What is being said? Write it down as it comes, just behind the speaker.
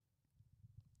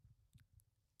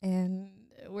And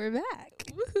we're back.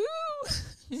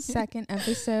 Woohoo! Second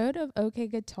episode of Okay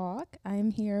Good Talk. I'm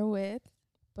here with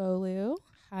Bolu.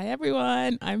 Hi,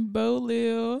 everyone. I'm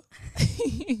Bolu.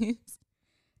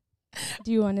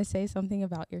 Do you want to say something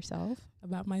about yourself?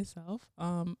 About myself?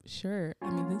 Sure.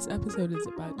 I mean, this episode is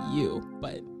about you,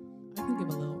 but I can give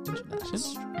a little introduction.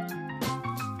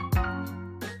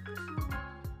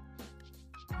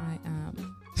 I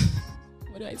am...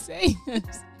 what do I say?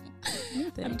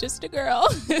 I'm just a girl.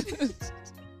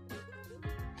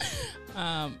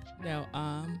 Yeah.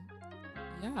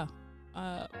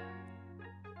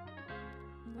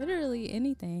 Literally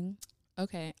anything.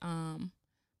 Okay.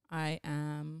 I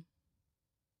am...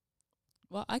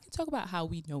 Well, I can talk about how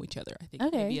we know each other. I think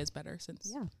maybe is better since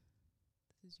this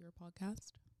is your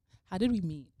podcast. How did we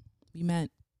meet? We met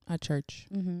at church.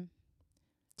 Mm-hmm.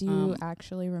 Do you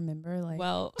actually remember?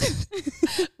 Well,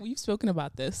 we've spoken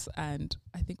about this, and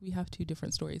I think we have two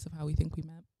different stories of how we think we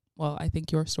met. Well, I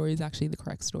think your story is actually the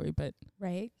correct story, but...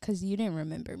 Right? Because you didn't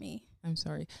remember me. I'm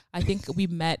sorry. I think we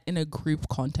met in a group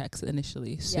context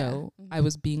initially. So I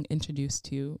was being introduced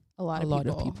to a lot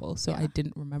of people. So I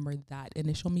didn't remember that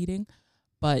initial meeting.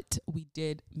 But we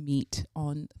did meet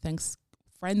on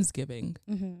Friendsgiving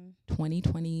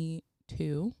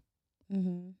 2022.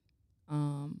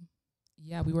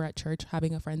 Yeah, we were at church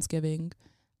having a Friendsgiving,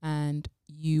 and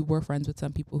you were friends with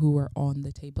some people who were on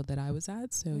the table that I was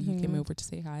at. So you came over to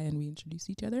say hi and we introduced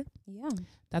each other. Yeah.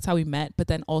 That's how we met. But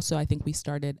then also I think we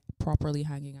started properly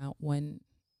hanging out when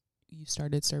you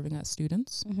started serving as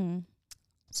students.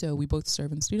 So we both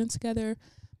serve as students together.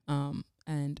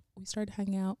 And we started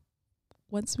hanging out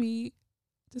once we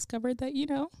discovered that,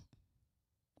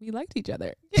 we liked each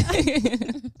other.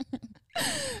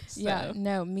 Yeah,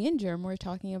 no, me and Jerem were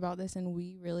talking about this, and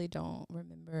we really don't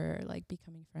remember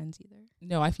becoming friends either.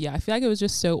 No, I feel like it was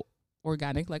just so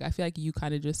organic. I feel like you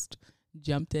kind of just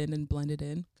jumped in and blended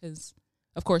in because,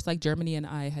 of course, Germany and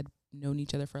I had known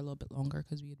each other for a little bit longer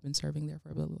because we had been serving there for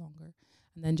a little longer.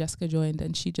 And then Jessica joined,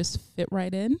 and she just fit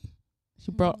right in.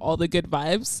 She brought all the good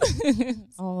vibes.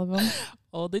 All of them.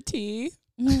 All the tea.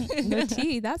 The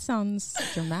tea, that sounds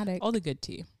dramatic. All the good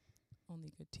tea.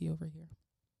 Only good tea over here.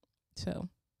 So,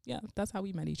 yeah, that's how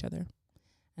we met each other.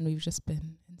 And we've just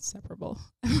been inseparable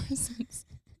ever since.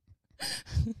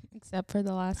 Except for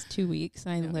the last 2 weeks.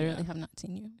 I literally have not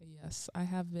seen you. Yes, I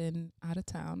have been out of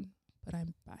town, but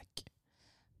I'm back.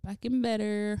 Back and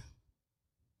better.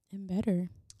 And better.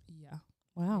 Yeah.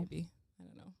 Wow. Maybe. I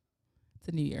don't know. It's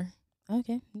a new year.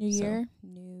 Okay. New year.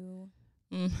 New.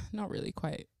 Not really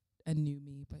quite a new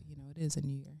me, but, it is a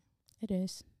new year. It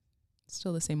is.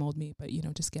 Still the same old me, but,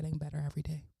 just getting better every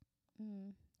day.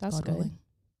 That's God good. willing.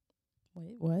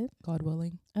 Wait, what? God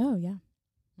willing. Oh, yeah.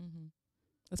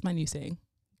 That's my new saying.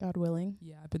 God willing.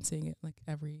 Yeah, I've been saying it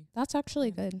every... That's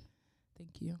actually good.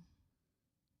 Thank you.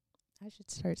 I should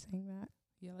start saying that.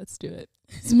 Yeah, let's do it.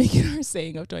 Let's make it our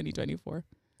saying of 2024.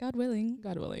 God willing.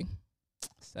 God willing.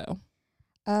 So.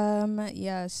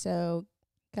 Yeah, so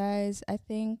guys, I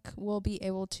think we'll be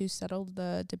able to settle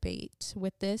the debate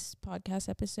with this podcast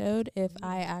episode if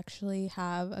I actually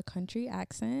have a country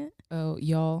accent. Oh,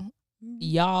 y'all,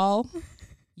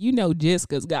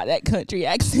 Jessica's got that country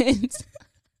accent.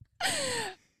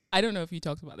 I don't know if you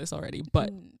talked about this already,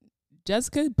 but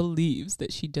Jessica believes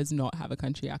that she does not have a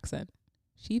country accent.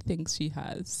 She thinks she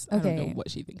has. I don't know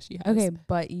what she thinks she has. Okay,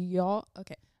 but y'all.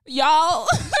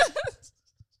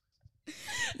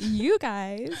 You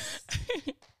guys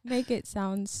make it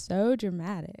sound so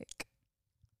dramatic.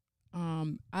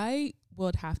 I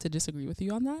would have to disagree with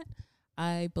you on that.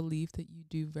 I believe that you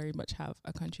do very much have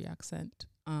a country accent.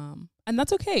 And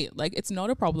that's okay. It's not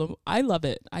a problem. I love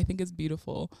it. I think it's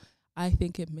beautiful. I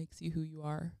think it makes you who you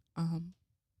are.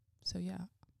 So yeah.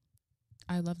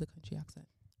 I love the country accent.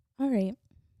 All right.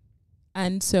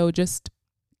 And so just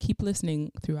keep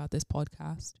listening throughout this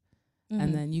podcast.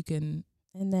 And then you can...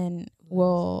 And then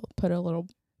we'll put a little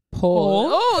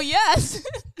poll. Oh, yes.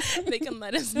 They can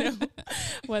let us know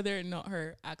whether or not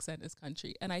her accent is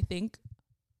country. And I think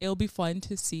it'll be fun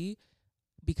to see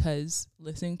because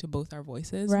listening to both our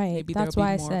voices. Right. Maybe that's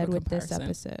why I said with this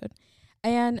episode.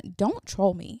 And don't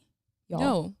troll me, y'all.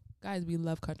 No. Guys, we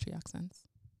love country accents.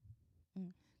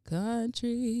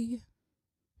 Country.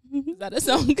 Is that a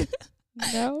song?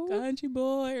 No. Country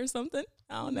boy or something?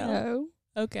 I don't know. No.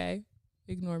 Okay.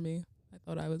 Ignore me. I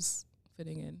thought I was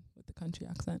fitting in with the country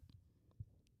accent.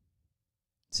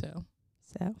 So.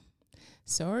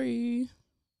 Sorry.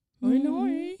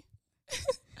 Oi.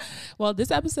 Well, this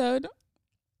episode,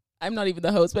 I'm not even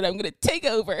the host, but I'm going to take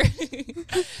over.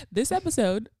 This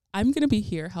episode, I'm going to be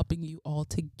here helping you all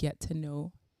to get to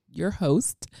know your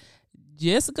host,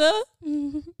 Jessica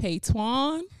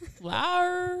Paytwan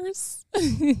Flowers.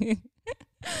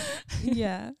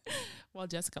 Yeah. Well,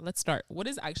 Jessica, let's start. What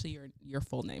is actually your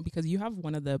full name? Because you have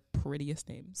one of the prettiest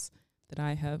names that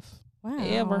I have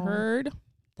ever heard.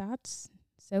 That's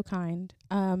so kind.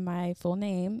 My full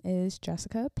name is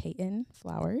Jessica Payton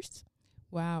Flowers.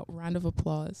 Wow. Round of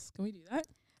applause. Can we do that?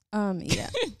 Yeah.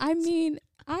 I mean,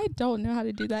 I don't know how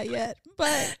to do that yet,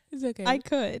 but it's okay. I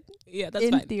could. Yeah, that's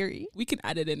in fine. theory. We can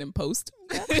add it in post.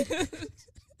 Yeah.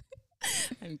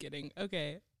 I'm kidding.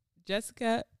 Okay.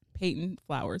 Jessica Payton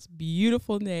Flowers.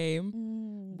 Beautiful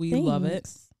name. We love it.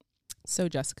 So,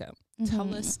 Jessica,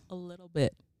 tell us a little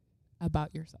bit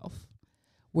about yourself.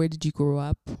 Where did you grow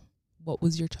up? What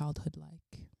was your childhood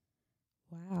like?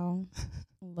 Wow.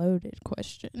 Loaded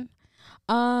question.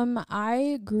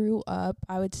 I grew up,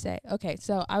 I would say, okay,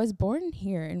 so I was born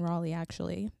here in Raleigh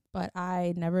actually, but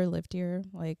I never lived here.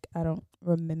 Like, I don't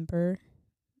remember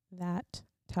that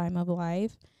time of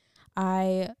life.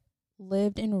 I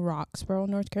lived in Roxborough,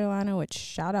 North Carolina, which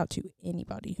shout out to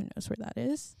anybody who knows where that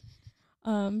is.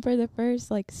 For the first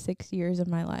 6 years of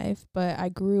my life, but I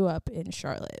grew up in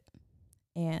Charlotte,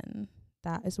 and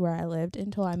that is where I lived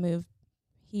until I moved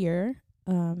here,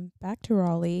 back to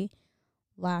Raleigh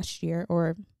last year,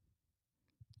 or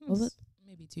was it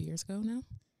maybe 2 years ago now?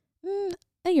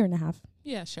 A year and a half.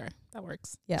 Yeah, sure. That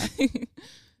works. Yeah.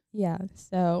 Yeah.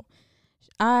 So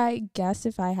I guess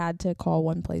if I had to call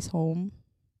one place home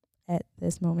at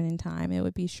this moment in time, it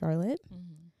would be Charlotte.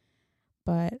 Mm-hmm.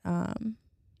 But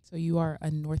so you are a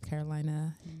North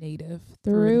Carolina native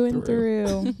through and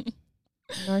through.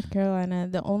 North Carolina.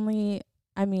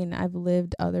 I've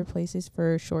lived other places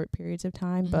for short periods of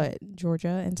time, but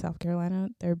Georgia and South Carolina,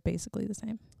 they're basically the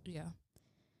same. Yeah.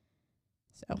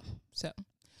 So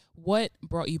what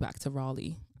brought you back to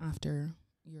Raleigh after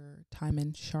your time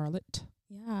in Charlotte?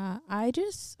 Yeah,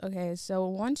 so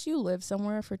once you live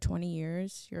somewhere for 20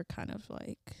 years, you're kind of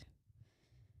like,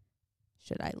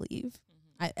 should I leave?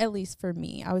 At least for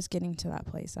me, I was getting to that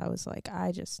place. I was like,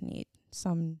 I just need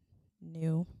some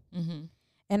new. Mm-hmm.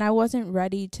 And I wasn't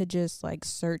ready to just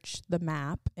search the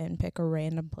map and pick a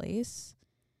random place.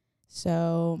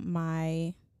 So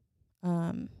I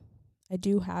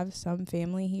do have some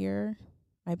family here.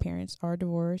 My parents are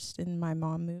divorced, and my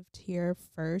mom moved here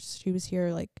first. She was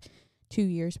here 2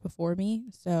 years before me.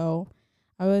 So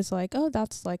I was like, oh,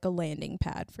 that's a landing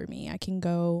pad for me. I can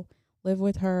go live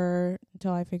with her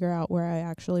until I figure out where I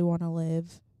actually want to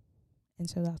live. And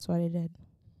so that's what I did.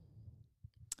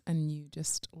 And you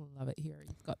just love it here.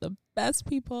 You've got the best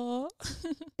people.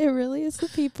 It really is the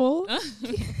people.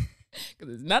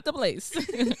 Because it's not the place.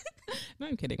 No,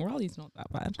 I'm kidding. Raleigh's not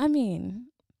that bad. I mean,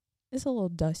 it's a little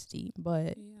dusty,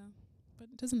 but... Yeah.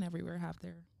 But doesn't everywhere have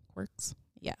their quirks?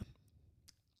 Yeah.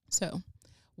 So,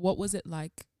 what was it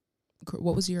like?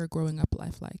 What was your growing up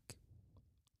life like?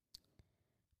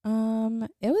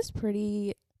 It was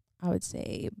pretty, I would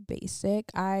say,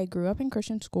 basic. I grew up in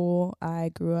Christian school. I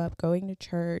grew up going to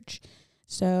church.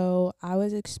 So I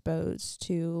was exposed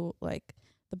to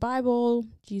the Bible,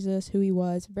 Jesus, who he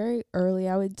was, very early.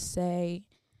 I would say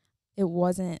it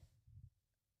wasn't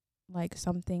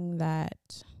something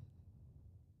that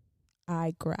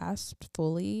I grasped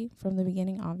fully from the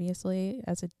beginning. Obviously,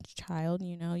 as a child,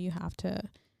 you have to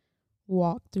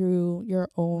walk through your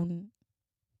own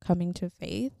coming to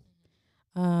faith.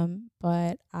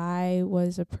 But I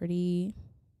was I pretty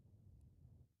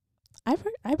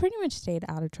much stayed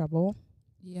out of trouble.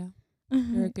 Yeah.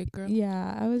 You're a good girl.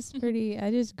 Yeah, I was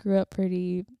I just grew up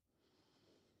pretty,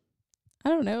 I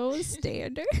don't know,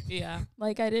 standard. Yeah.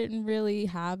 I didn't really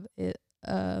have it,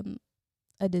 a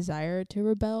desire to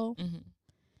rebel. Mm-hmm.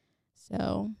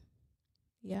 So,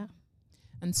 yeah.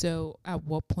 And so at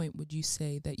what point would you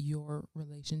say that your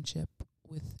relationship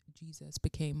with Jesus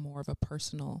became more of a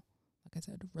personal, like I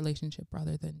said, relationship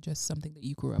rather than just something that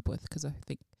you grew up with? Because I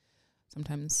think I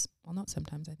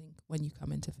think when you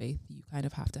come into faith, you kind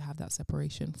of have to have that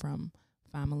separation from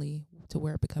family to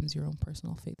where it becomes your own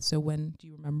personal faith. So do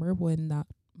you remember when that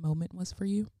moment was for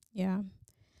you? Yeah.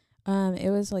 It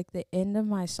was the end of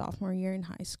my sophomore year in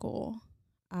high school.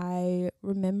 I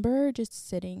remember just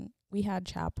sitting, we had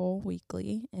chapel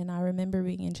weekly, and I remember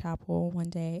being in chapel one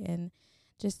day and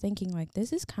just thinking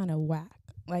this is kind of whack.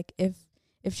 If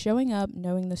showing up,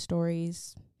 knowing the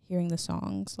stories, hearing the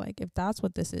songs, if that's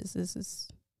what this is,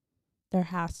 there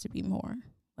has to be more.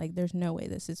 There's no way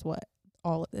this is what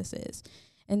all of this is.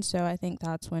 And so I think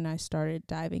that's when I started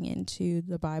diving into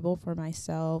the Bible for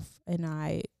myself, and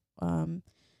I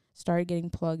started getting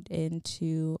plugged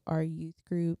into our youth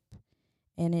group,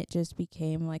 and it just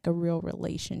became a real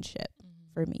relationship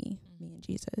for me and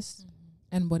Jesus.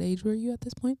 And what age were you at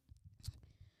this point?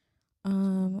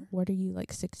 What are you,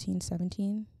 like 16,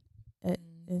 17? It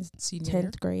is senior 10th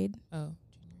year? grade, Oh,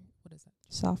 junior. What is that?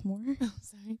 sophomore. Oh,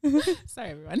 sorry. Sorry,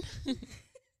 everyone.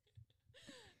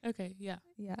 Okay, yeah.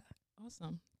 Yeah.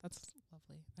 Awesome. That's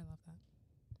lovely. I love that.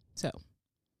 So,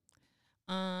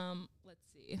 let's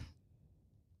see.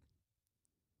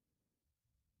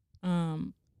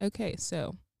 Okay,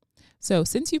 so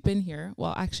since you've been here,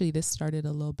 well, actually this started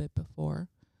a little bit before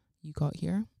you got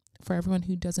here. For everyone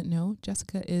who doesn't know,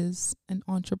 Jessica is an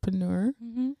entrepreneur,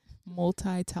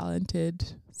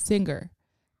 multi-talented singer,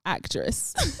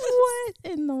 actress. What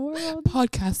in the world?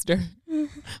 Podcaster.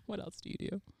 What else do you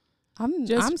do? I'm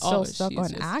still stuck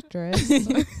on actress.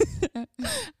 I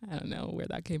don't know where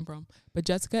that came from. But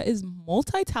Jessica is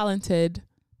multi-talented.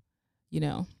 You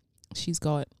know, she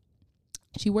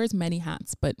wears many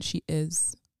hats, but she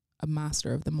is a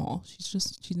master of them all.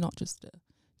 She's not just a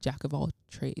jack of all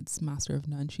trades, master of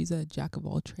none. She's a jack of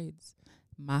all trades,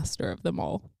 master of them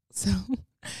all. So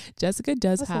Jessica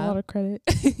That's have a lot of credit.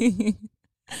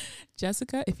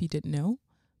 Jessica, if you didn't know,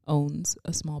 owns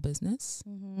a small business.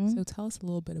 So tell us a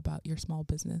little bit about your small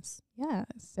business. Yeah.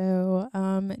 So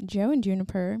Joe and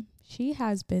Juniper, she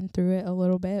has been through it a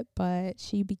little bit, but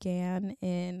she began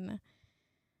in,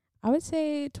 I would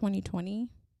say 2020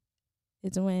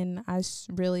 is when I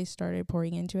really started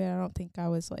pouring into it. I don't think I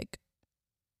was like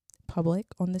public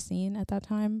on the scene at that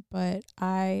time, but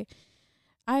I'd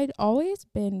always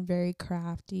been very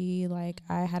crafty. Like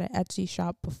I had an Etsy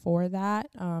shop before that.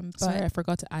 But sorry, I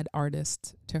forgot to add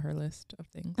artist to her list of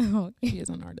things. Oh, she is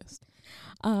an artist.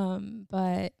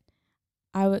 But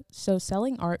so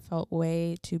selling art felt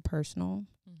way too personal.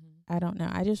 I don't know.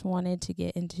 I just wanted to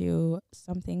get into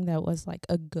something that was like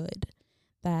a good,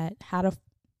 that had a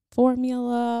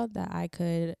formula that I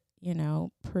could,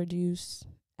 produce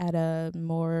at a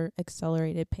more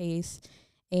accelerated pace.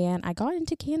 And I got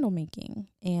into candle making,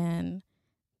 and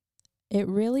it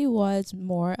really was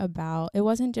more about, it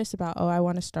wasn't just about, I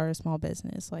want to start a small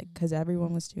business, like, because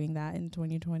everyone was doing that in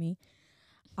 2020.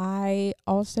 I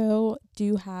also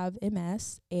do have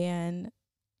MS, and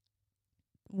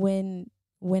when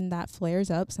that flares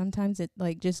up, sometimes it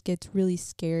like just gets really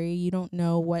scary. You don't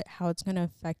know how it's going to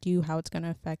affect you, how it's going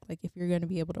to affect like if you're going to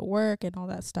be able to work and all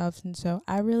that stuff. And so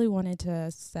I really wanted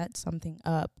to set something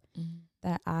up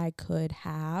that I could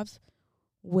have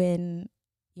when,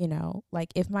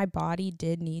 like if my body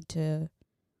did need to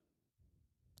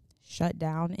shut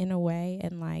down in a way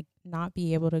and like not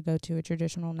be able to go to a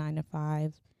traditional 9 to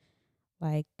 5,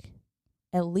 like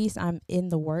at least I'm in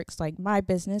the works. Like my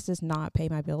business does not pay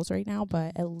my bills right now,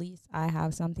 but at least I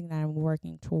have something that I'm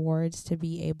working towards to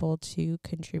be able to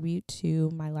contribute to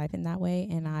my life in that way.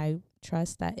 And I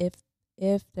trust that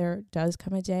if there does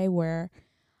come a day where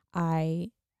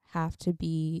I have to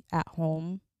be at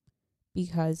home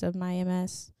because of my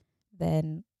MS,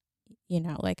 then,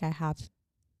 like I have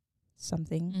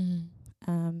something.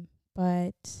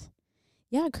 But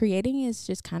yeah, creating is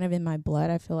just kind of in my blood.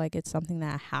 I feel like it's something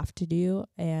that I have to do,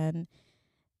 and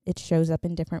it shows up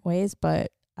in different ways.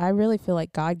 But I really feel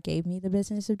like God gave me the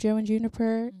business of Joe and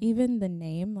Juniper. Even the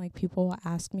name, like people will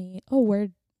ask me, what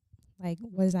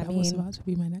does that mean? That was about to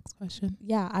be my next question.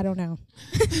 Yeah, I don't know.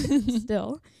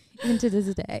 Still, even to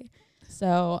this day.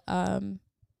 So, yeah.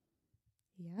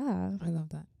 I love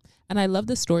that. And I love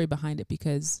the story behind it,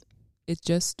 because it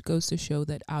just goes to show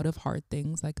that out of hard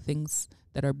things, like things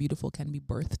that are beautiful can be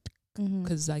birthed.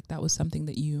 Because like that was something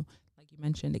that you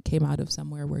mentioned, it came out of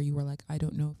somewhere where you were like, I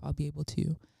don't know if I'll be able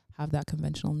to have that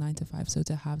conventional 9 to 5. So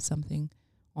to have something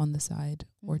on the side,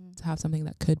 or to have something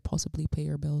that could possibly pay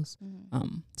your bills,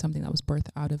 something that was birthed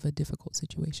out of a difficult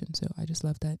situation. So I just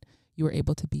love that you were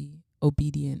able to be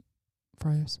obedient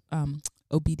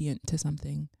to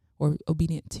something, or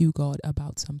obedient to God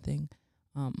about something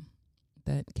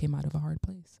that came out of a hard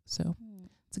place. So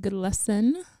it's a good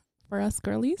lesson for us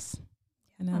girlies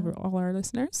and all our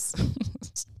listeners.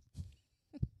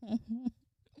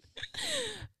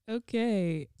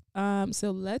 Okay.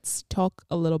 So let's talk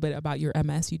a little bit about your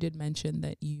MS. You did mention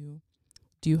that you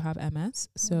do have MS.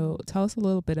 So tell us a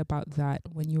little bit about that,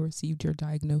 when you received your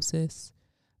diagnosis,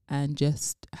 and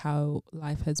just how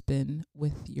life has been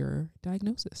with your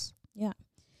diagnosis. Yeah.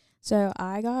 So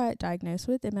I got diagnosed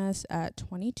with MS at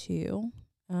 22.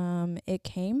 It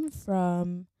came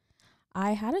from,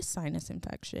 I had a sinus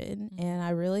infection, and I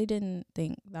really didn't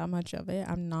think that much of it.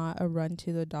 I'm not a run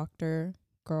to the doctor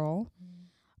girl.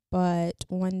 But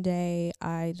one day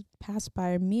I passed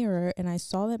by a mirror and I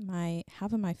saw that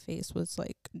half of my face was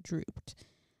like drooped.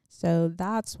 So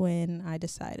that's when I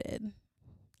decided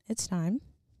it's time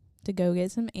to go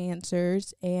get some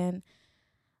answers. And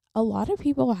a lot of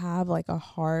people have like a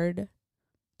hard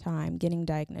time getting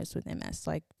diagnosed with MS.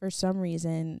 Like, for some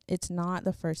reason, it's not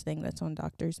the first thing that's on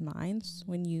doctors' minds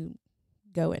when you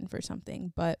go in for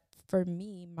something. But for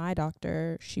me, my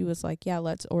doctor, she was like, yeah,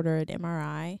 let's order an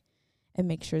MRI and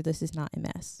make sure this is not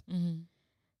MS.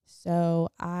 So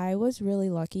I was really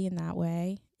lucky in that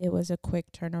way. It was a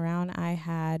quick turnaround. I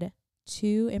had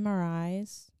 2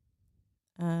 MRIs,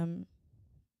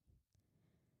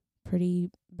 pretty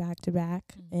back to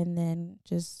back, and then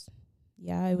just,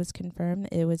 it was confirmed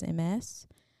it was MS.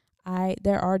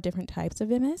 There are different types of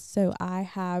MS. So I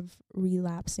have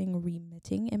relapsing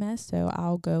remitting MS. So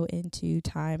I'll go into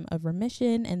time of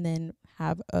remission and then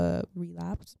have a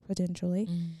relapse potentially,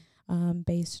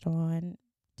 based on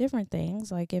different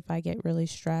things. Like if I get really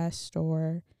stressed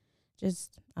or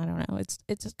just, I don't know,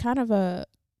 it's kind of a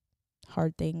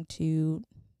hard thing to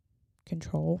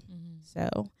control.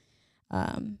 So,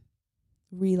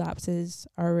 relapses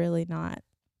are really not,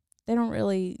 they don't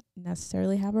really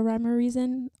necessarily have a rhyme or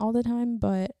reason all the time,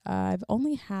 but I've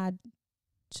only had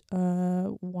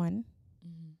one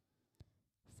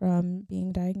from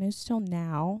being diagnosed till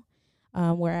now,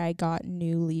 where I got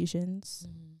new lesions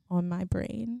on my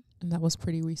brain. And that was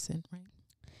pretty recent, right?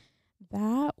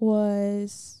 That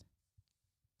was,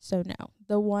 so no,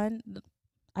 the one,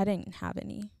 I didn't have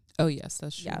any. Oh, yes,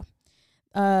 that's true. Yeah.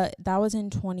 That was in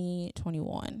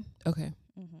 2021. Okay.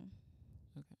 Okay.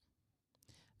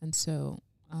 And so,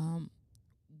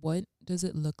 what does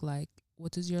it look like?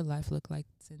 What does your life look like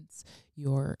since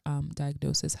your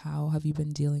diagnosis? How have you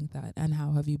been dealing with that, and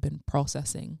how have you been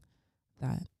processing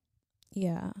that?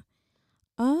 Yeah.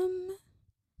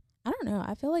 I don't know.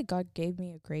 I feel like God gave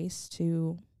me a grace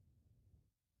to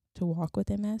walk with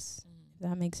MS. If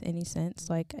that makes any sense.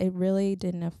 Like, it really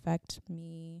didn't affect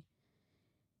me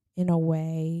in a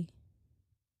way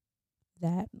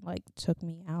that like took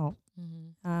me out.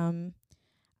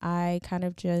 I kind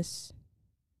of just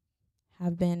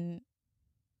have been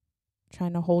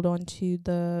trying to hold on to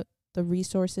the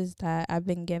resources that I've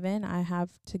been given. I have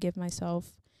to give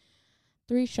myself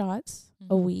 3 shots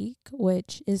a week,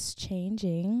 which is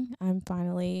changing. I'm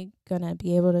finally gonna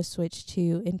be able to switch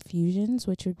to infusions,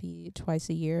 which would be twice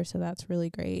a year, so that's really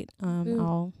great.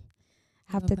 I'll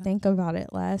have to think about it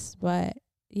less, but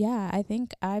yeah, I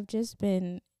think I've just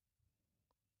been,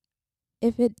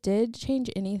 if it did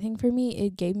change anything for me,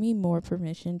 it gave me more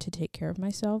permission to take care of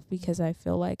myself, because I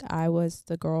feel like I was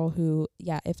the girl who,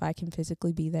 if I can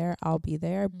physically be there, I'll be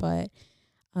there. But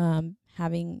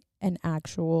having an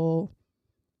actual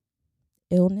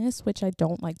illness, which I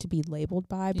don't like to be labeled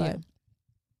by, but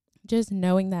just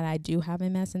knowing that I do have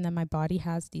MS and that my body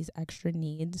has these extra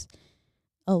needs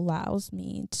allows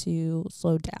me to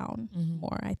slow down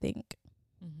more, I think.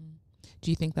 Do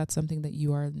you think that's something that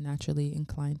you are naturally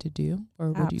inclined to do? Or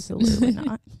would Absolutely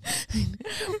not.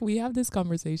 We have this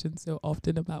conversation so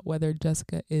often about whether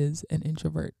Jessica is an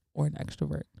introvert or an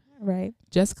extrovert. Right.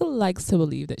 Jessica likes to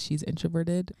believe that she's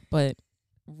introverted, but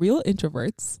real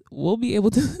introverts will be able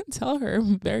to tell her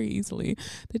very easily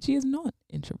that she is not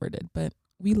introverted. But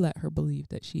we let her believe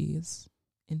that she is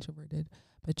introverted.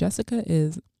 But Jessica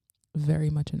is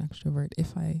very much an extrovert,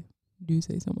 if I do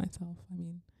say so myself. I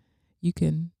mean, you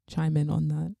can chime in on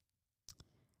that.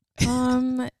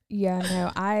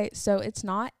 So it's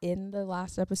not in the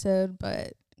last episode,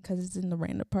 but because it's in the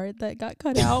random part that got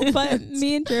cut out. But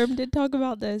me and Jerem did talk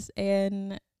about this,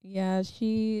 and did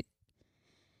she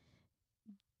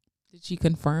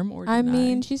confirm or deny? I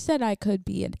mean, she said I could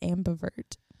be an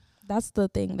ambivert. That's the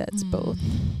thing that's both.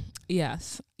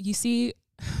 Yes. You see,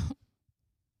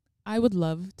 I would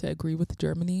love to agree with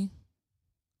Germany,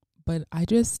 but I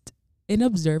just, in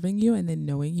observing you and then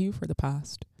knowing you for the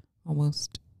past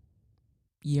almost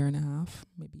year and a half,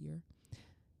 maybe year,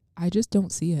 I just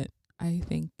don't see it. I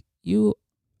think you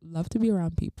love to be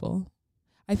around people.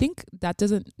 I think that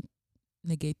doesn't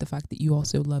negate the fact that you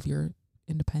also love your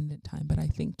independent time, but I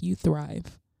think you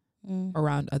thrive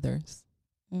around others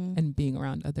and being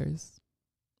around others.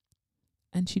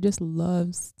 And she just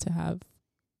loves to have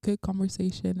good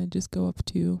conversation and just go up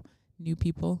to new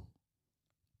people,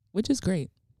 which is great.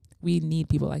 We need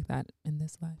people like that in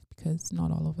this life because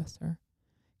not all of us are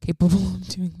capable of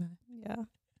doing that. Yeah.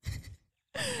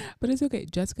 But it's okay.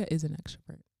 Jessica is an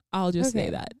extrovert. I'll just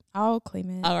say that. I'll claim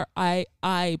it. Or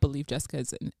I believe Jessica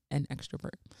is an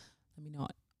extrovert. Let me know.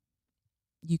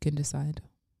 You can decide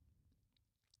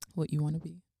what you want to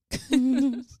be.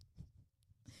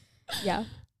 Yeah.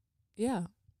 Yeah.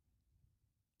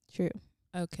 True.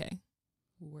 Okay.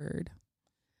 Word.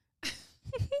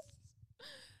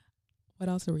 What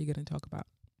else are we going to talk about?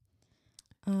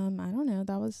 I don't know.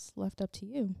 That was left up to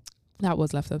you. That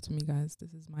was left up to me, guys.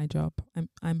 This is my job.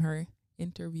 I'm her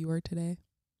interviewer today.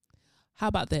 How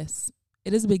about this?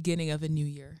 It is the beginning of a new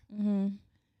year. Mm-hmm.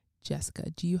 Jessica,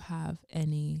 do you have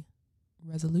any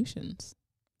resolutions?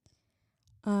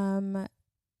 I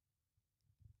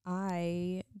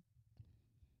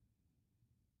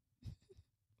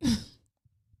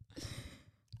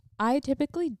I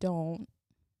typically don't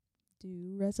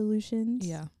do resolutions.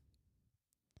 Yeah.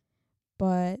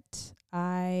 But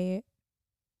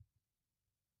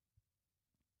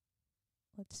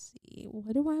let's see,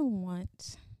 what do I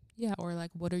want? Yeah, or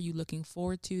like what are you looking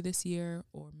forward to this year?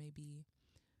 Or maybe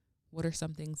what are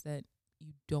some things that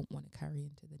you don't want to carry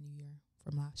into the new year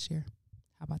from last year?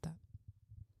 How about that?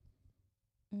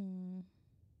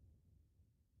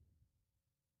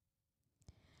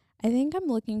 I think I'm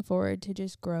looking forward to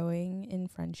just growing in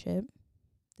friendship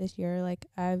this year. Like,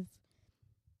 I've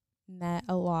met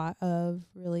a lot of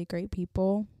really great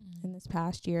people in this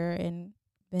past year and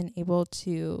been able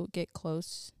to get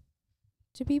close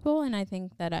to people, and I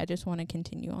think that I just want to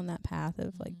continue on that path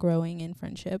of like growing in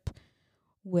friendship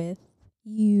with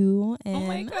you and oh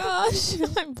my gosh,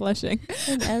 I'm blushing.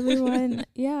 and everyone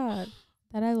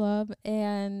that I love.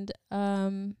 And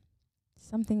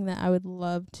something that I would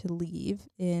love to leave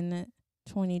in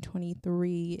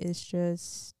 2023 is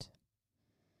just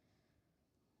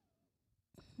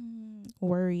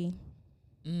worry.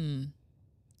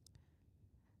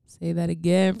 Say that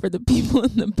again for the people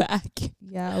in the back.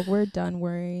 Yeah, we're done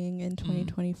worrying in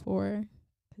 2024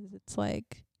 because it's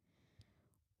like,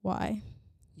 why?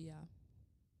 Yeah,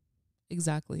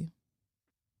 exactly.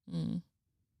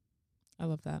 I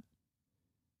love that.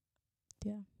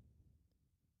 Yeah.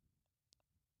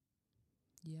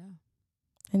 Yeah.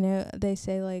 I know they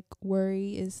say like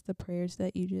worry is the prayers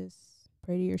that you just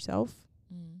pray to yourself.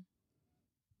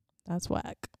 That's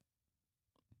whack.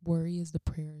 Worry is the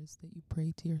prayers that you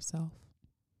pray to yourself.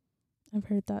 I've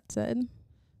heard that said.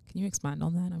 Can you expand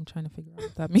on that? I'm trying to figure out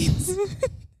what that means.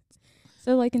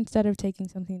 So like instead of taking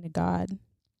something to God,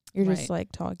 you're just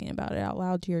like talking about it out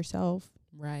loud to yourself.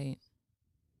 Right.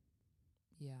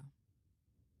 Yeah.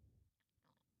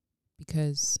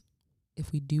 Because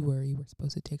if we do worry, we're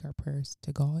supposed to take our prayers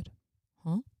to God.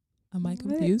 Huh? Am I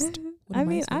confused? I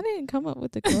mean, I didn't come up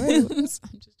with the quote. I'm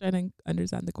just trying to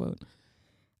understand the quote.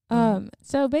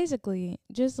 So basically,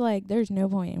 just like there's no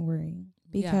point in worrying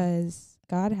because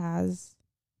God has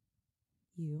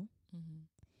you.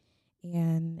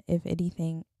 And if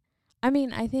anything, I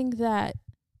mean, I think that,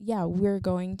 we're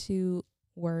going to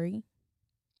worry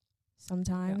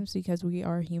sometimes because we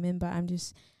are human, but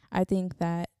I think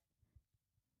that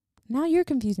now you're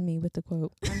confusing me with the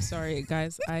quote. I'm sorry,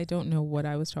 guys. I don't know what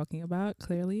I was talking about,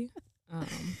 clearly.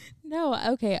 No,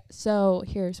 okay. So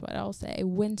here's what I'll say.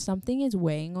 When something is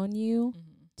weighing on you,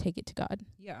 take it to God.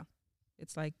 Yeah.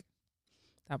 It's like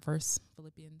that verse,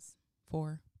 Philippians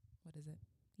 4. What is it?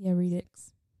 Yeah, read it.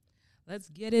 Let's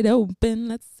get it open.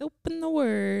 Let's open the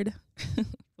word.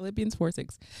 Philippians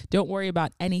 4:6. Don't worry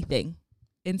about anything.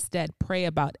 Instead, pray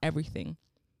about everything.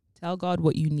 Tell God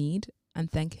what you need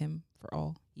and thank him for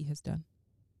all he has done.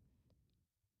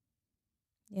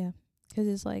 Yeah. Because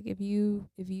it's like if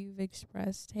you've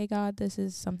expressed, hey, God, this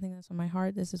is something that's on my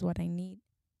heart. This is what I need.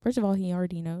 First of all, he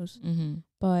already knows.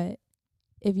 But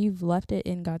if you've left it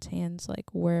in God's hands, like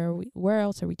where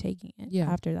else are we taking it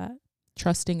after that?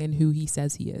 Trusting in who he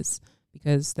says he is.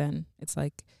 Because then it's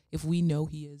like if we know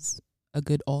he is a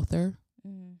good author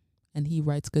and he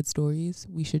writes good stories,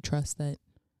 we should trust that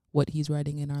what he's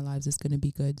writing in our lives is going to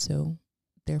be good. So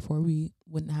therefore, we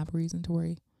wouldn't have a reason to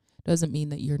worry. Doesn't mean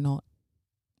that you're not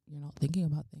thinking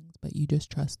about things, but you just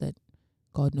trust that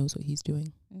God knows what he's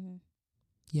doing.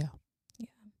 Yeah.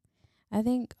 I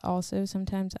think also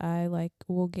sometimes I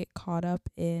will get caught up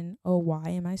in, why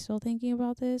am I still thinking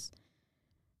about this?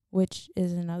 Which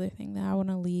is another thing that I want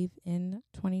to leave in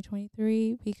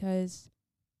 2023 because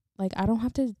I don't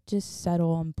have to just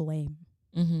settle on blame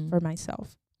for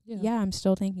myself. Yeah, I'm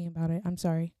still thinking about it. I'm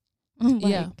sorry.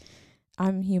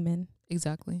 I'm human.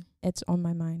 Exactly. It's on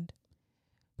my mind.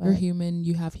 You're human.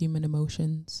 You have human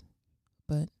emotions.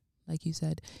 But like you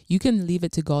said, you can leave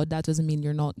it to God. That doesn't mean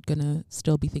you're not going to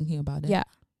still be thinking about it. Yeah.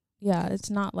 Yeah.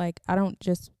 It's not like I don't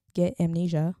just get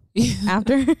amnesia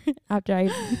after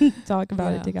I talk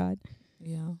about it to God.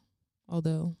 Yeah.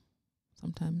 Although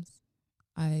sometimes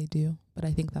I do. But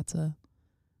I think that's a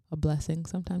blessing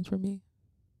sometimes for me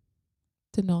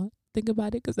to not think about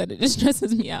it because then it just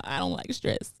stresses me out. I don't like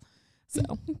stress. So,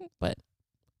 but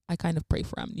I kind of pray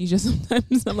for amnesia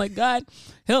sometimes. I'm like, God,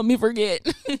 help me forget.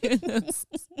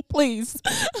 Please.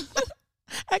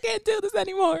 I can't do this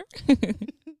anymore.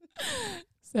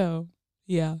 So,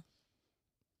 yeah.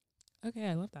 Okay,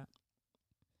 I love that.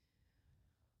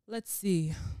 Let's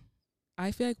see.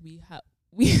 I feel like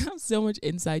we have so much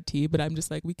inside tea, but I'm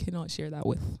just like, we cannot share that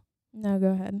with. No, go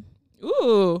ahead.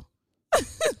 Ooh.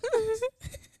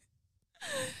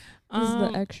 This is the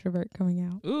extrovert coming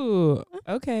out. Ooh.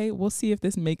 Okay. We'll see if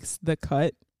this makes the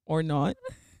cut or not.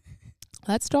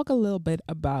 Let's talk a little bit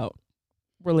about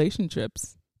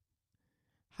relationships.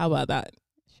 How about that?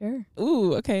 Sure.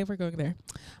 Ooh, okay, we're going there.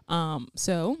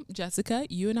 So Jessica,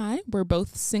 you and I, we're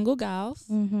both single gals.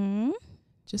 Mm-hmm.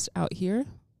 Just out here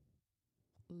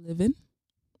living.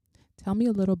 Tell me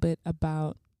a little bit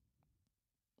about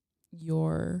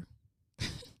your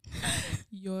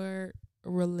your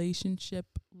relationship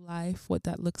life, what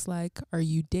that looks like. Are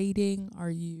you dating? Are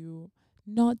you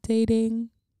not dating?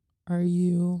 Are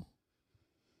you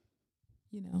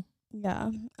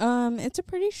Yeah. It's a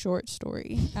pretty short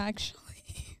story, actually.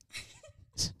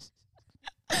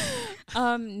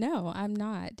 No, I'm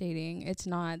not dating. It's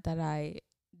not that I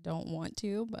don't want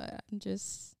to, but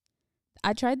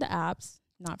I tried the apps,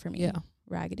 not for me. Yeah.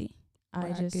 Raggedy.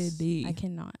 Raggedy. I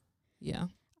cannot. Yeah.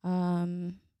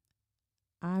 I'm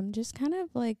just kind of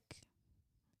like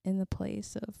in the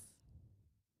place of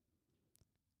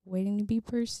waiting to be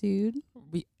pursued,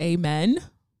 Amen.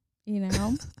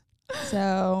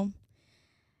 So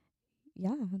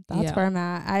yeah, that's where I'm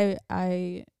at.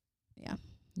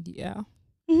 Yeah.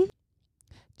 Mhm.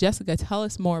 Jessica, tell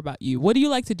us more about you. What do you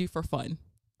like to do for fun?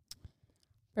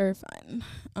 For fun.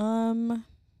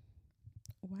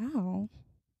 Wow.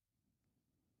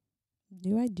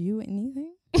 Do I do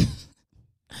anything?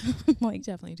 Like,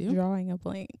 Definitely do. drawing a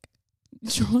blank.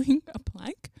 Drawing a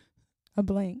blank? A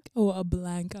blank. Oh, a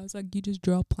blank. I was like, you just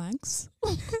draw planks?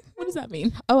 What does that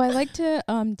mean? Oh, I like to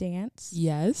dance.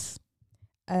 Yes.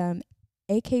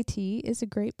 AKT is a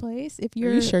great place. If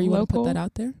you're Are you sure you want to local, put that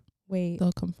out there? Wait,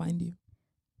 They'll come find you.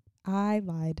 I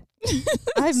lied.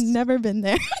 I've never been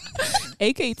there.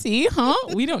 AKT, huh?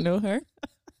 We don't know her.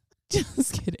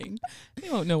 Just kidding. They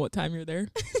won't know what time you're there.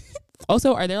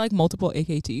 Also, are there like multiple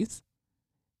AKTs?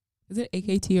 Is it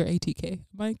AKT or ATK?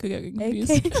 Am I getting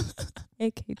confused?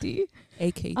 AKT.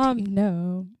 AKT.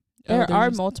 No. Oh, There are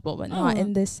just- multiple, but not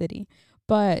in this city.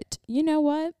 But you know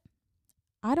what?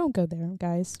 I don't go there,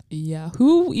 guys. Yeah.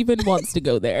 Who even wants to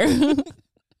go there?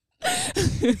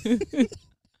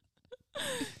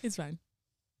 It's fine.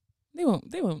 They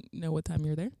won't know what time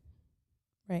you're there.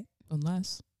 Right.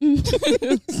 Unless.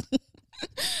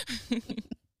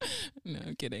 No,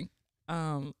 I'm kidding.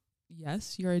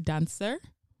 Yes, you're a dancer.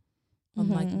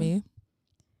 Unlike Mhm. me.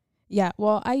 Yeah,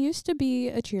 well, I used to be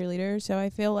a cheerleader, so I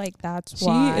feel like that's She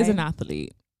why. is an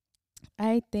athlete.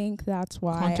 I think that's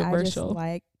why Controversial. I just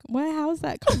like. What? How's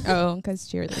that? Because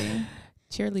cheerleading.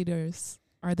 Cheerleaders,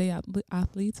 are they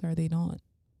athletes or are they not?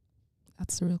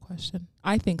 That's the real question.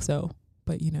 I think so,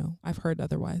 but I've heard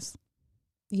otherwise.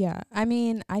 Yeah, I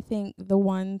mean, I think the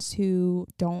ones who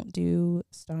don't do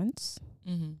stunts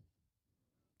Mm-hmm.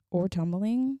 or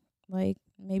tumbling, like,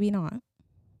 maybe not.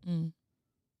 Mm.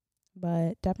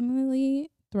 But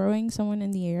definitely throwing someone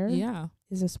in the air Yeah.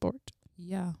 is a sport.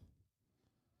 Yeah.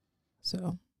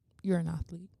 So you're an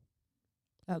athlete.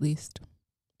 At least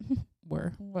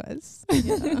were. Was.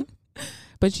 Yeah.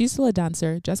 But she's still a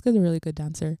dancer. Jessica's a really good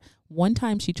dancer. One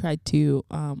time she tried to,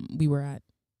 it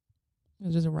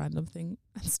was just a random thing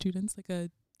at students, like a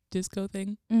disco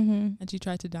thing. Mm-hmm. And she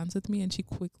tried to dance with me and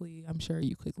I'm sure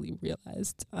you quickly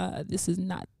realized, this is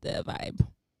not the vibe.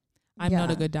 I'm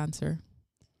not a good dancer.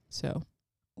 So.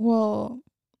 Well,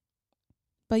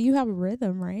 but you have a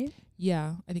rhythm, right?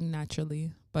 Yeah, I think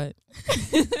naturally, but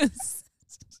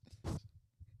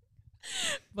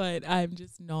but I'm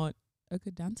just not a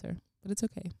good dancer. But it's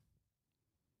okay.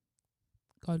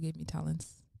 God gave me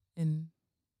talents in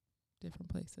different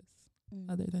places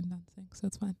other than dancing, so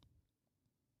it's fine.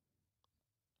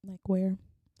 Like where?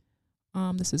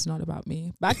 This is not about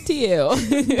me. Back to you.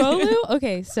 Bolu?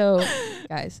 Okay, so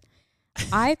guys,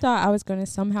 I thought I was going to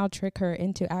somehow trick her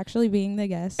into actually being the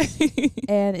guest,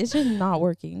 and it's just not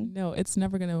working. No, it's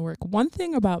never going to work. One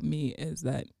thing about me is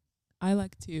that I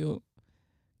like to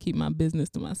keep my business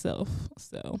to myself,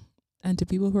 and to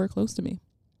people who are close to me.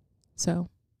 So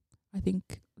I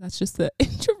think that's just the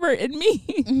introvert in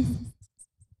me.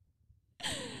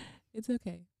 It's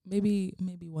okay. Maybe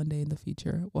one day in the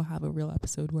future we'll have a real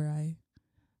episode where I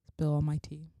spill all my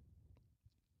tea.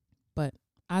 But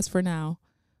as for now,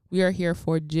 we are here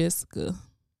for Jessica.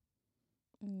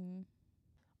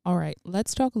 All right,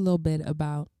 let's talk a little bit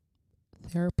about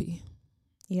therapy.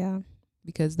 Yeah.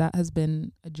 Because that has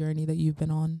been a journey that you've been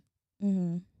on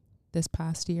this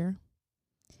past year.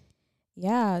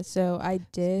 Yeah, so I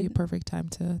did. It's a perfect time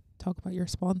to talk about your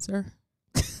sponsor.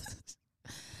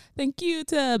 Thank you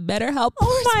to BetterHelp.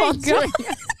 Oh my God.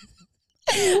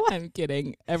 I'm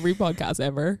kidding. Every podcast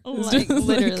ever. Like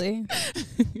literally.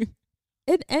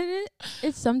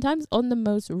 It's sometimes on the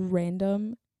most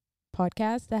random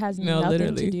podcast that has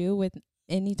nothing to do with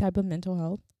any type of mental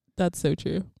health. That's so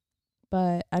true.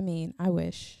 But I mean, I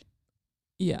wish.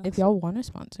 Yeah. If y'all want to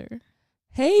sponsor.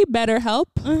 Hey, BetterHelp.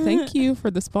 Thank you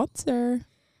for the sponsor.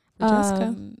 For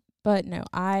Jessica. But no,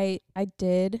 I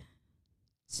did.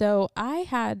 So I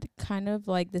had kind of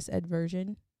like this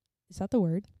aversion. Is that the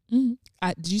word?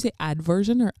 Mm-hmm. Did you say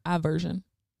adversion or aversion?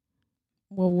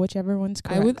 Well, whichever one's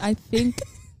correct. I think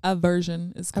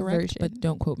aversion is correct, Aversion. but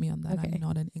don't quote me on that. Okay. I'm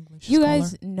not an English You scholar.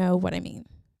 guys know what I mean.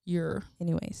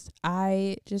 Anyways,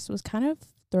 I just was kind of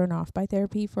thrown off by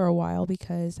therapy for a while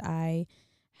because I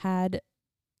had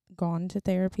gone to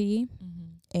therapy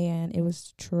and it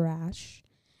was trash.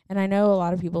 And I know a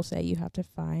lot of people say you have to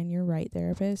find your right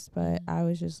therapist, but I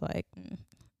was just like,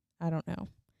 I don't know.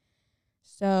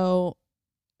 So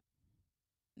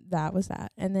that was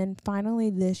that. And then finally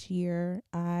this year,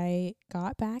 I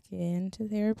got back into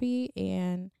therapy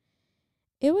and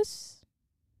it was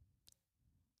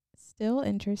still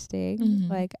interesting.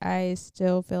 Like, I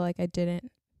still feel like I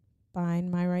didn't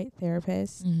find my right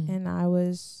therapist. And I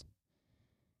was,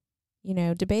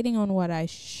 debating on what I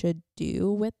should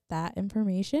do with that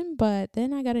information. But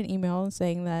then I got an email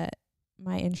saying that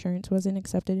my insurance wasn't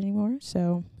accepted anymore.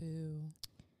 So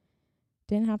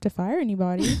didn't have to fire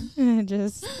anybody.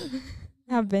 Just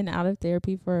have been out of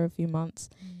therapy for a few months.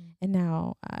 And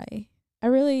now I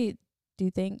really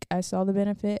do think I saw the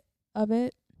benefit of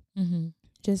it.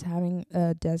 Just having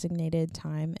a designated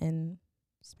time and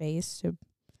space to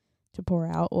pour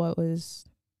out what was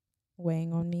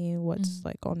weighing on me, what's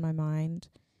like on my mind,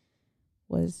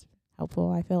 was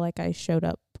helpful. I feel like I showed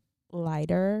up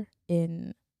lighter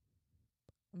in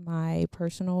my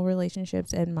personal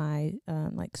relationships and my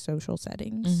like social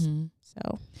settings.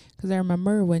 So, because I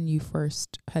remember when you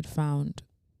first had found,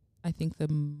 I think the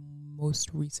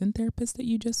most recent therapist that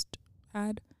you just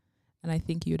had, and I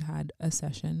think you'd had a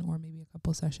session or maybe a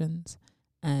couple sessions,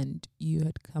 and you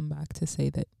had come back to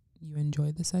say that you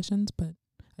enjoyed the sessions, but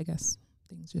I guess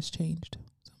things just changed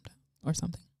sometime or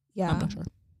something. Yeah. I'm not sure.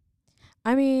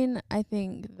 I mean, I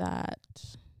think that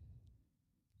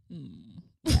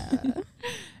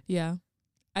yeah.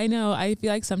 I know. I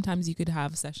feel like sometimes you could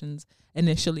have sessions.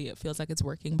 Initially, it feels like it's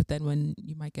working, but then when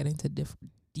you might get into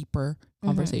deeper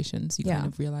conversations, you kind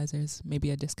of realize there's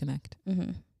maybe a disconnect.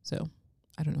 So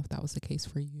I don't know if that was the case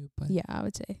for you, but yeah, I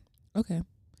would say. Okay.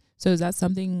 So is that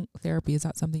something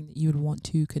that you would want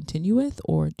to continue with,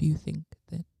 or do you think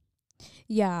that?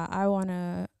 Yeah, I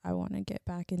wanna get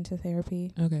back into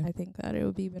therapy. Okay. I think that it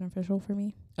would be beneficial for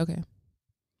me. Okay.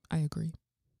 I agree.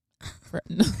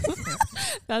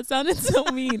 That sounded so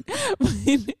mean.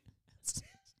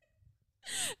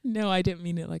 No, I didn't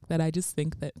mean it like that. I just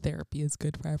think that therapy is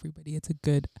good for everybody. It's a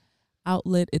good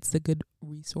outlet. It's a good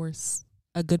resource,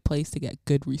 a good place to get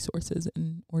good resources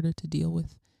in order to deal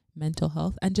with mental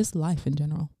health and just life in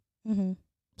general.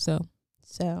 So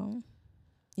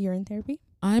you're in therapy?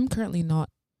 I'm currently not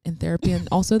in therapy, and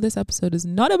also this episode is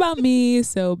not about me,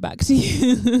 so back to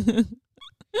you.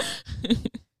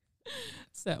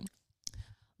 So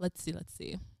let's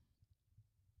see.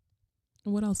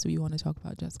 What else do you want to talk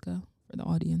about, Jessica, for the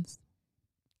audience?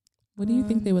 What do you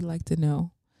think they would like to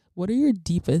know? What are your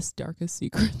deepest, darkest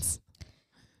secrets?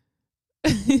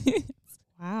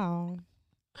 Wow.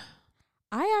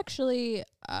 I actually,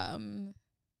 I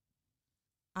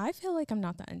feel like I'm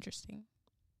not that interesting.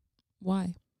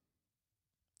 Why?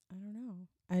 I don't know.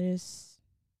 I just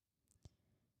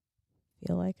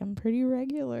feel like I'm pretty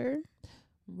regular.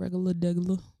 Regular.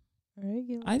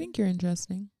 I think you're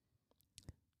interesting.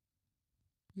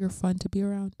 You're fun to be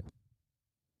around.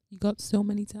 You got so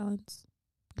many talents.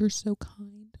 You're so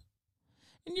kind.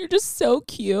 And you're just so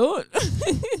cute.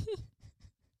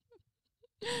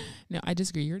 No, I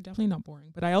disagree. You're definitely not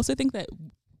boring. But I also think that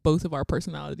both of our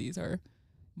personalities are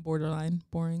borderline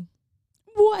boring.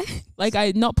 What? Like,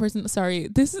 sorry.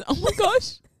 This is, oh my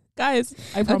gosh. Guys,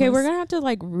 I promise. Okay, we're going to have to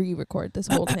like re-record this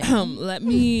whole thing. Let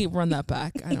me run that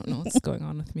back. I don't know what's going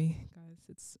on with me.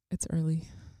 Guys, it's early.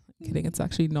 I'm kidding. It's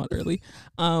actually not early.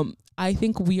 I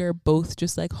think we are both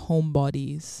just like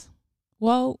homebodies.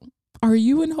 Well, are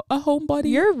you a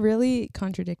homebody? You're really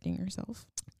contradicting yourself.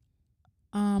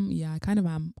 Yeah, I kind of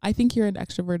am. I think you're an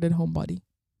extroverted homebody.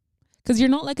 Because you're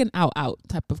not like an out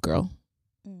type of girl.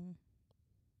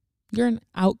 You're an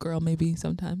out girl maybe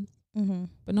sometimes.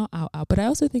 But not out. But I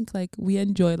also think like we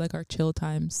enjoy like our chill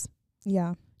times.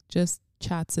 Yeah. Just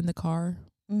chats in the car.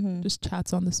 Just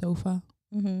chats on the sofa.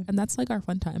 And that's like our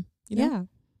fun time. You know? Yeah.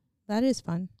 That is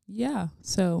fun. Yeah.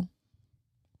 So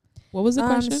What was the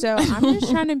question? So I'm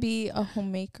just trying to be a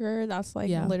homemaker. That's like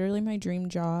Yeah. literally my dream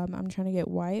job. I'm trying to get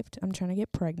wifed. I'm trying to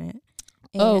get pregnant.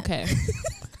 Oh, okay.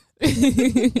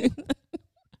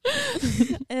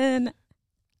 And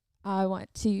I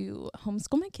want to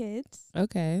homeschool my kids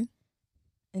Okay.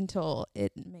 until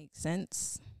it makes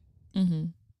sense. Mm-hmm.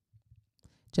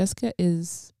 Jessica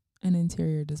is an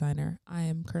interior designer. I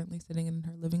am currently sitting in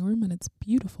her living room, and it's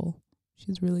beautiful.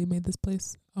 She's really made this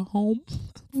place a home.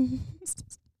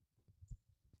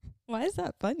 Why is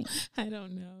that funny? I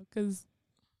don't know, because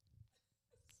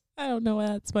I don't know why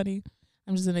that's funny.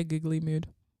 I'm just in a giggly mood.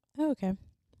 Oh, okay.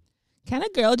 Can a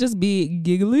girl just be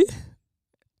giggly?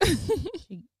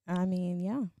 I mean,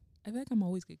 yeah. I feel like I'm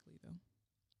always giggly, though.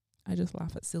 I just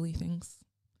laugh at silly things.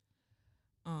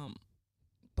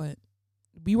 But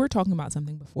we were talking about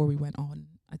something before we went on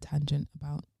a tangent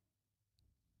about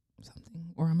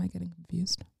something. Or am I getting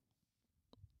confused?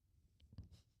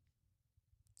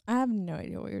 I have no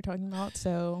idea what you're talking about,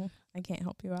 so I can't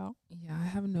help you out. Yeah, I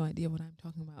have no idea what I'm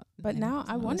talking about. But now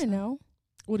I want to know.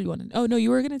 What do you want to know? Oh, no, you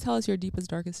were going to tell us your deepest,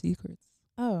 darkest secrets.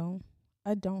 Oh,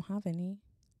 I don't have any.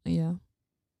 Yeah.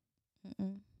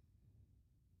 Mm-mm.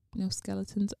 No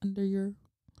skeletons under your...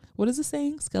 What is the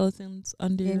saying? Skeletons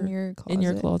under In your closet. in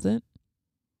your closet?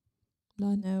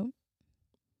 None? No.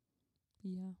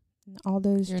 Yeah. All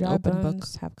those You're an dry open book.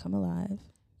 bones have come alive.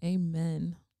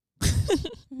 Amen.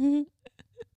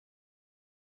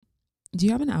 Do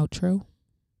you have an outro?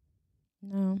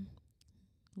 No.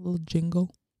 A little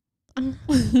jingle?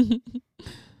 The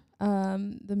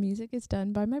music is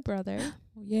done by my brother.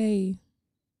 Yay.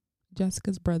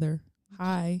 Jessica's brother.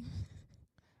 Hi.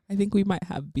 I think we might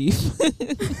have beef.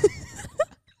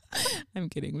 I'm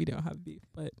kidding. We don't have beef,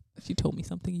 but she told me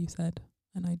something you said,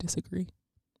 and I disagree.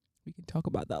 We can talk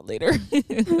about that later.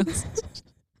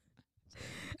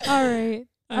 All right.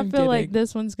 I feel like kidding.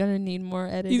 this one's going to need more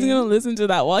editing. He's going to listen to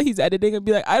that while he's editing and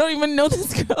be like, I don't even know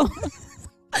this girl.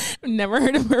 I've never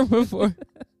heard of her before.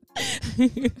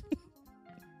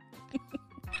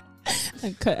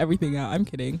 I cut everything out. I'm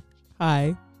kidding.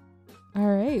 Hi. All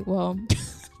right. Well.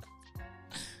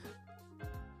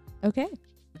 Okay.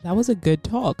 That was a good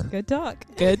talk. Good talk.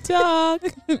 Good talk.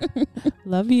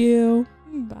 Love you.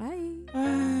 Bye.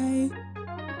 Bye.